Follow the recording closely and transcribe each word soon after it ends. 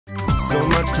so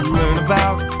much to learn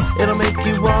about. It'll make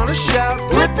you wanna shout,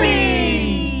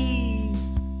 Blippi!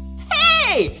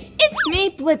 Hey, it's me,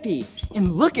 Blippi,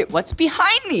 and look at what's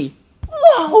behind me.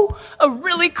 Whoa, a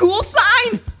really cool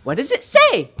sign. What does it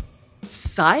say?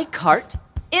 Go Kart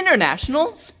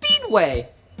International Speedway.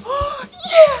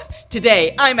 Yeah!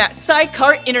 Today, I'm at Go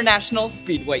Kart International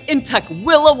Speedway in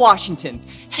Tukwila, Washington.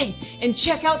 Hey, and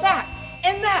check out that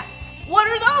and that. What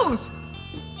are those?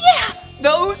 Yeah,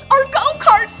 those are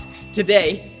go-karts.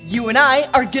 Today, you and I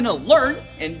are gonna learn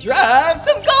and drive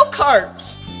some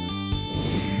go-karts.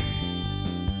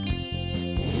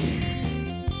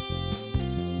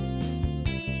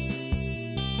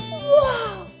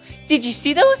 Whoa! Did you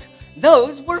see those?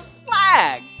 Those were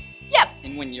flags. Yep,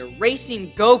 and when you're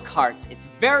racing go-karts, it's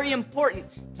very important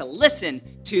to listen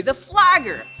to the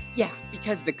flagger. Yeah,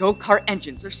 because the go-kart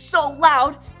engines are so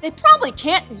loud, they probably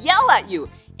can't yell at you.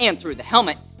 And through the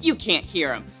helmet, you can't hear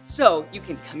them. So you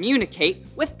can communicate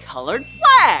with colored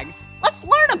flags. Let's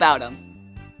learn about them.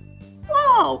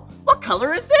 Whoa, what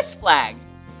color is this flag?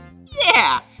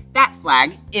 Yeah, that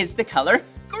flag is the color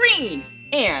green.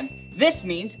 And this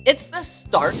means it's the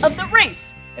start of the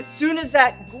race. As soon as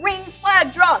that green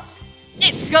flag drops,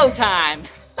 it's go time.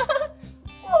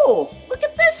 Oh, look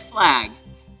at this flag.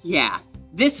 Yeah,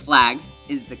 this flag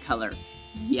is the color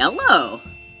yellow.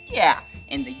 Yeah,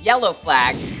 and the yellow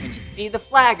flag, when you see the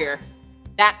flagger,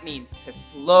 that means to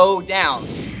slow down.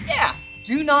 Yeah,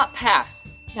 do not pass.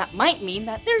 That might mean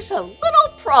that there's a little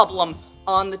problem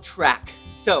on the track.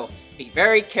 So be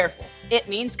very careful. It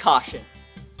means caution.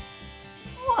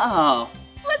 Whoa,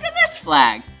 look at this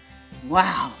flag.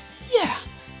 Wow, yeah,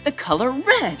 the color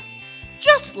red.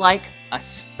 Just like a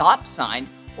stop sign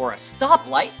or a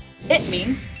stoplight, it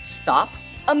means stop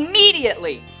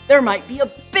immediately. There might be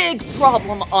a big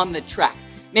problem on the track.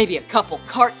 Maybe a couple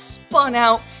carts spun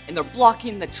out and they're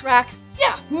blocking the track.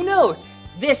 Yeah, who knows?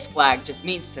 This flag just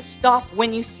means to stop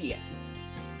when you see it.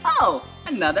 Oh,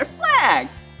 another flag.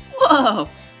 Whoa,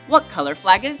 what color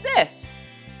flag is this?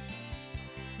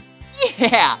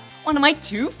 Yeah, one of my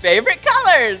two favorite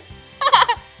colors.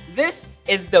 This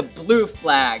is the blue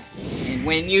flag. And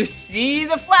when you see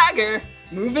the flagger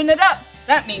moving it up,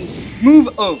 that means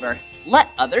move over, let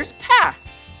others pass.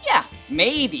 Yeah,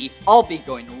 maybe I'll be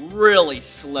going really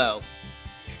slow.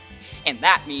 And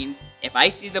that means if I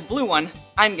see the blue one,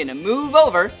 I'm gonna move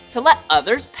over to let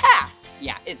others pass.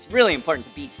 Yeah, it's really important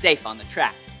to be safe on the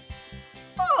track.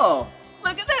 Oh,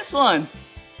 look at this one.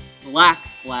 Black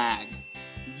flag.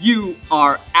 You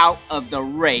are out of the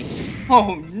race.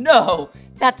 Oh no,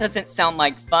 that doesn't sound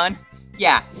like fun.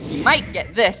 Yeah, you might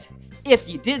get this if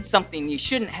you did something you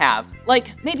shouldn't have,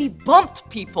 like maybe bumped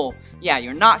people. Yeah,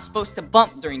 you're not supposed to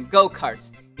bump during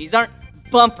go-karts. These aren't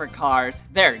bumper cars,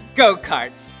 they're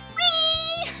go-karts.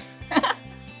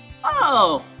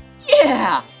 Oh,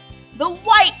 yeah, the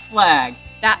white flag.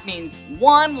 That means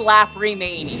one lap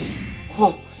remaining.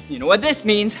 Oh, you know what this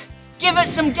means? Give it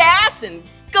some gas and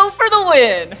go for the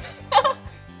win.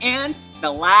 And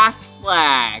the last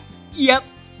flag. Yep,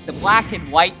 the black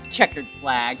and white checkered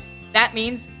flag. That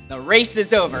means the race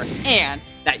is over and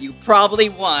that you probably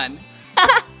won.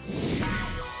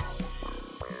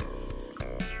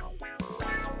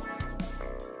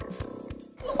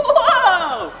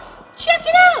 Whoa! Check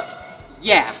it out!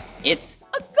 Yeah, it's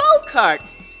a go-kart.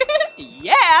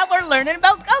 Yeah, we're learning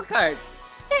about go-karts.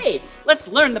 Hey, let's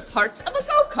learn the parts of a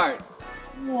go-kart.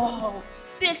 Whoa,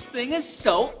 this thing is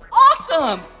so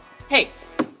awesome. Hey,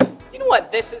 do you know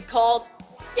what this is called?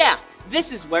 Yeah,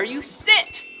 this is where you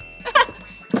sit.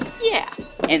 Yeah,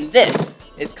 and this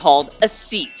is called a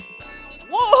seat.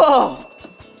 Whoa,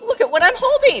 look at what I'm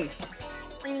holding.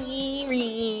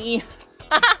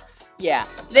 Yeah,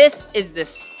 this is the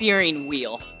steering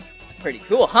wheel. Pretty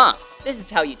cool, huh? This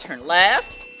is how you turn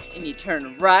left and you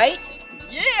turn right.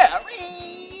 Yeah,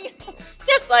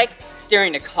 just like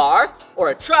steering a car or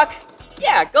a truck.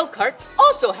 Yeah, go-karts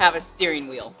also have a steering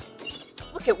wheel.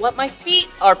 Look at what my feet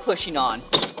are pushing on.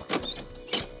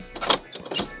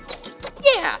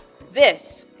 Yeah,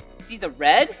 this. See the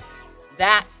red?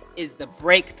 That is the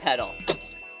brake pedal.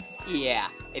 Yeah,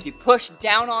 if you push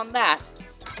down on that,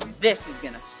 this is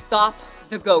gonna stop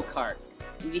the go-kart.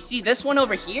 And you see this one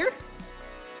over here?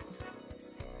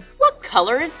 What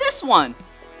color is this one?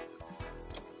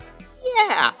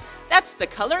 Yeah, that's the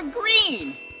color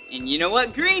green. And you know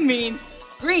what green means?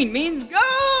 Green means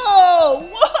go!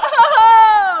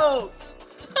 Whoa!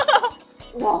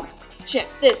 Whoa, check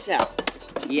this out.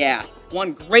 Yeah,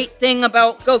 one great thing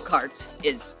about go-karts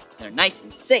is they're nice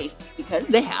and safe because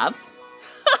they have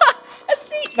a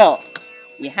seatbelt.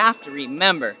 You have to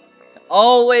remember to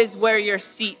always wear your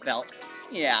seatbelt.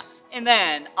 Yeah, And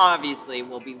then, obviously,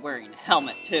 we'll be wearing a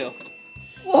helmet too.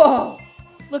 Whoa!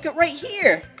 Look at right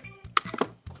here.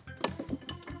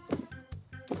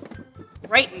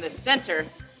 Right in the center,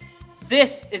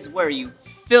 this is where you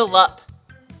fill up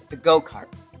the go-kart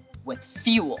with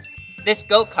fuel. This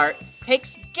go-kart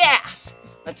takes gas.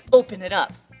 Let's open it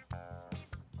up.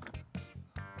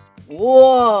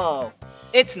 Whoa!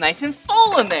 It's nice and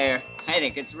full in there. I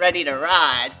think it's ready to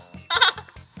ride.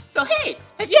 So hey,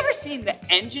 have you ever seen the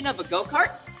engine of a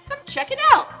go-kart? Come check it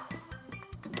out.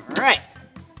 All right.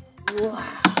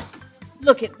 Wow.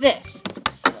 Look at this.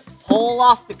 So let's pull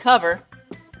off the cover.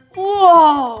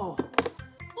 Whoa!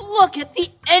 Look at the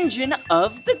engine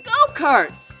of the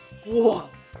go-kart. Whoa!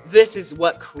 This is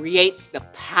what creates the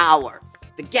power.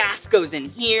 The gas goes in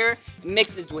here, it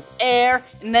mixes with air,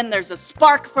 and then there's a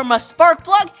spark from a spark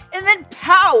plug, and then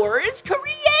power is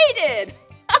created.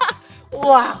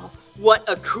 Wow! What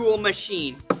a cool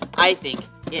machine. I think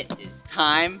it is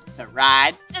time to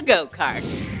ride a go-kart.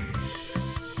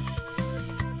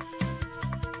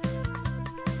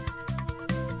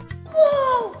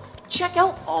 Whoa! Check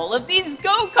out all of these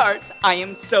go-karts. I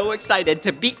am so excited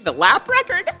to beat the lap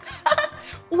record.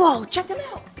 Whoa, check them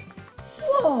out.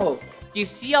 Whoa, do you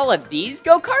see all of these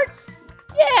go-karts?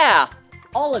 Yeah,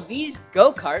 all of these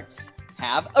go-karts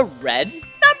have a red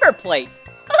number plate.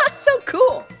 So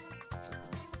cool.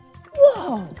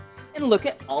 Whoa, and look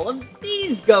at all of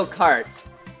these go-karts.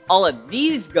 All of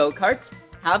these go-karts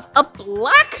have a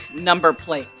black number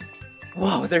plate.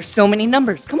 Whoa, there's so many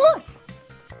numbers. Come on.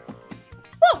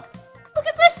 Whoa, look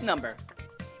at this number.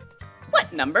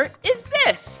 What number is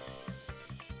this?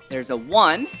 There's a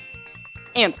 1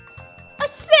 and a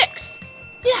 6.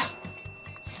 Yeah,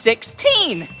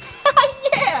 16.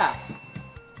 Yeah.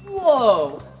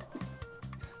 Whoa.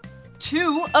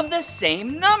 2 of the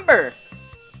same number.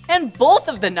 And both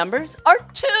of the numbers are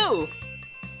 2.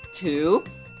 2,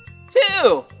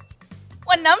 2.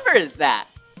 What number is that?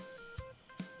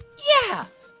 Yeah,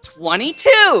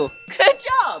 22. Good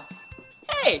job.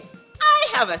 Hey, I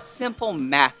have a simple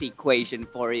math equation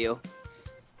for you.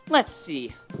 Let's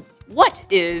see. What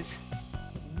is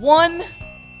 1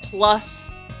 plus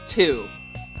 2?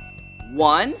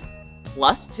 1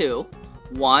 plus 2.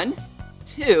 1,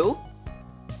 2.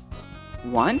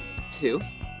 1, 2,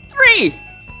 3.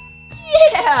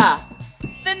 Yeah!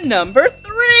 The number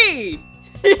 3!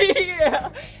 Yeah!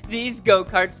 These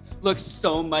go-karts look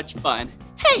so much fun.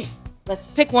 Hey, let's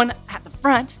pick one at the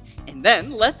front, and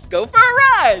then let's go for a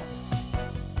ride!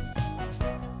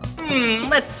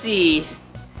 Let's see.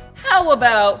 How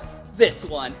about this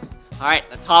one? All right,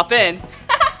 let's hop in.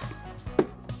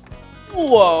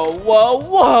 Whoa, whoa,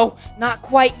 whoa! Not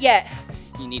quite yet.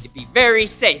 You need to be very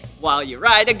safe while you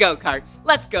ride a go-kart.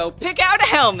 Let's go pick out a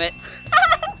helmet.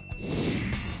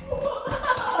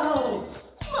 Whoa!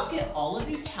 Look at all of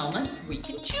these helmets we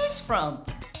can choose from.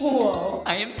 Whoa,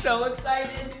 I am so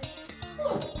excited.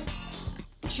 Whoa.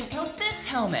 Check out this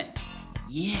helmet.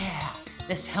 Yeah,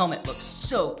 this helmet looks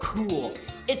so cool.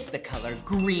 It's the color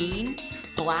green,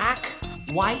 black,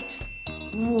 white,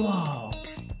 whoa,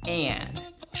 and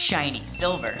shiny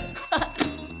silver.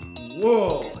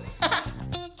 Whoa.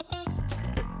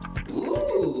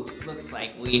 Ooh, looks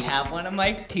like we have one of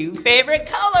my 2 favorite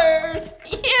colors.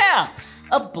 Yeah,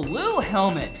 a blue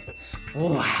helmet.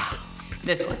 Wow,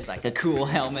 this looks like a cool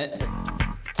helmet.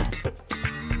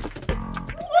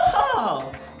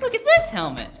 Whoa, look at this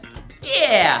helmet.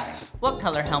 Yeah, what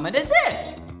color helmet is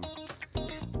this?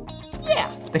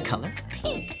 Yeah, the color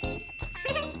pink.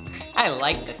 I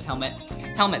like this helmet.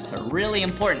 Helmets are really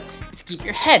important to keep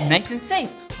your head nice and safe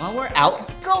while we're out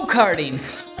go-karting.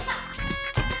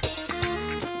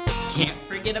 Can't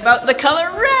forget about the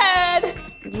color red.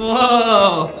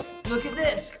 Whoa, look at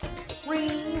this.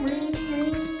 Ring, ring,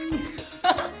 ring.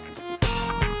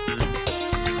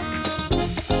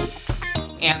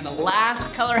 And the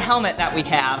last color helmet that we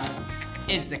have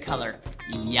is the color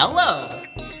yellow.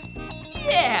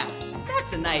 Yeah,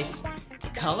 that's a nice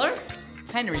color.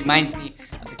 Kind of reminds me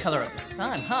of the color of the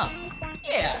sun, huh?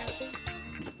 Yeah.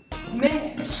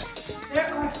 Man,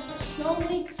 there are so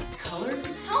many colors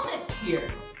of helmets here.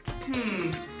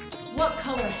 What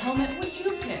color helmet would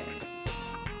you pick?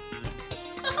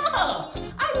 Oh,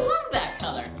 I love that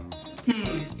color.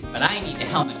 But I need a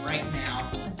helmet right now.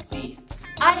 Let's see.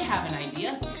 I have an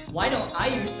idea. Why don't I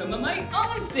use some of my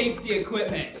own safety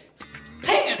equipment?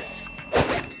 Pants!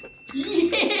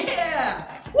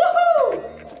 Yeah!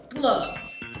 Woohoo!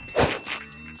 Gloves.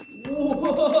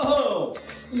 Whoa!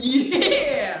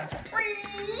 Yeah!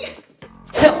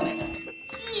 Helmet.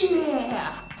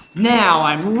 Yeah! Now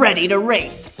I'm ready to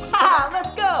race. Ha!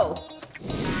 Let's go!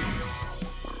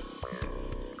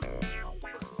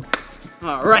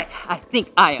 All right, I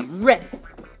think I am ready.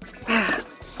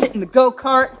 Sit in the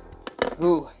go-kart.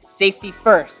 Ooh, safety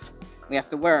first. We have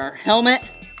to wear our helmet,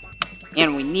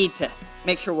 and we need to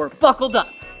make sure we're buckled up.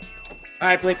 All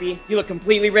right, Blippi, you look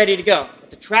completely ready to go.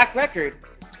 The track record,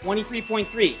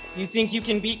 23.3. You think you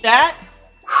can beat that?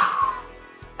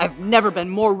 I've never been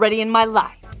more ready in my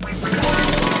life.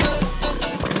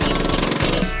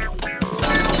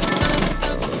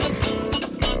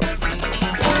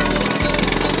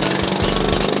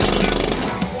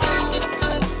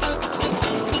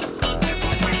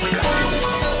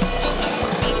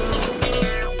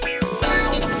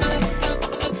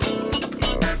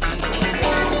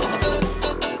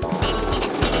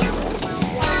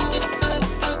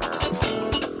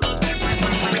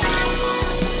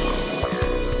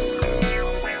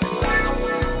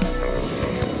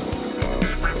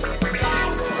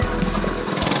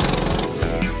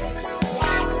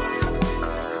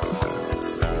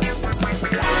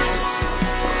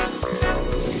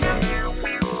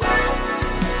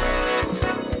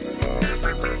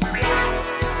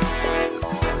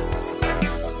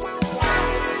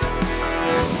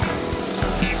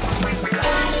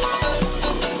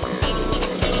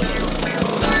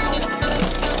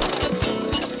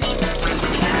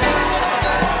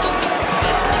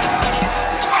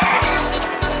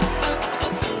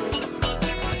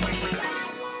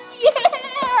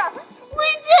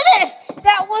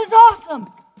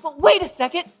 But wait a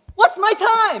second, what's my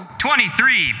time?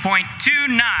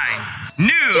 23.29.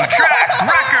 New track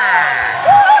record!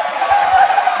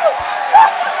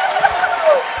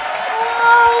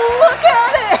 Oh, look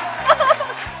at it!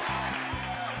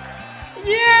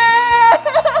 Yeah!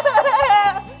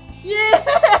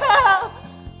 Yeah!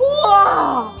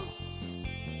 Wow!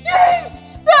 Jeez,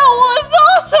 that was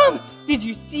awesome! Did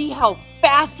you see how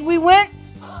fast we went?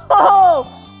 Oh,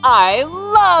 I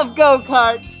love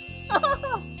go-karts!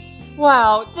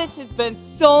 Wow, this has been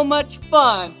so much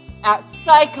fun at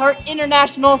Kart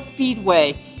International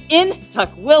Speedway in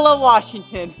Tukwila,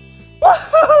 Washington.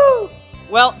 Woohoo!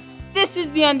 Well, this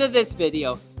is the end of this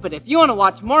video, but if you want to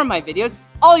watch more of my videos,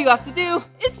 all you have to do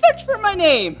is search for my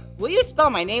name. Will you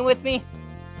spell my name with me?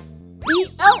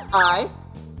 B-L-I-P-P-I.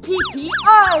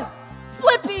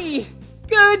 Blippi!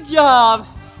 Good job!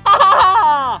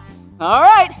 Ha! All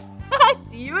right,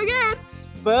 see you again.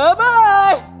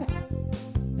 Bye-bye!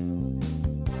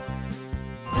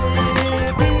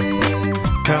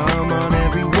 Come on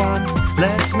everyone,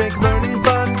 let's make learning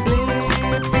fun.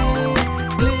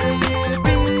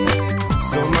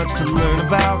 So much to learn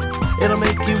about, it'll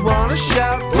make you wanna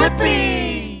shout, Blippi!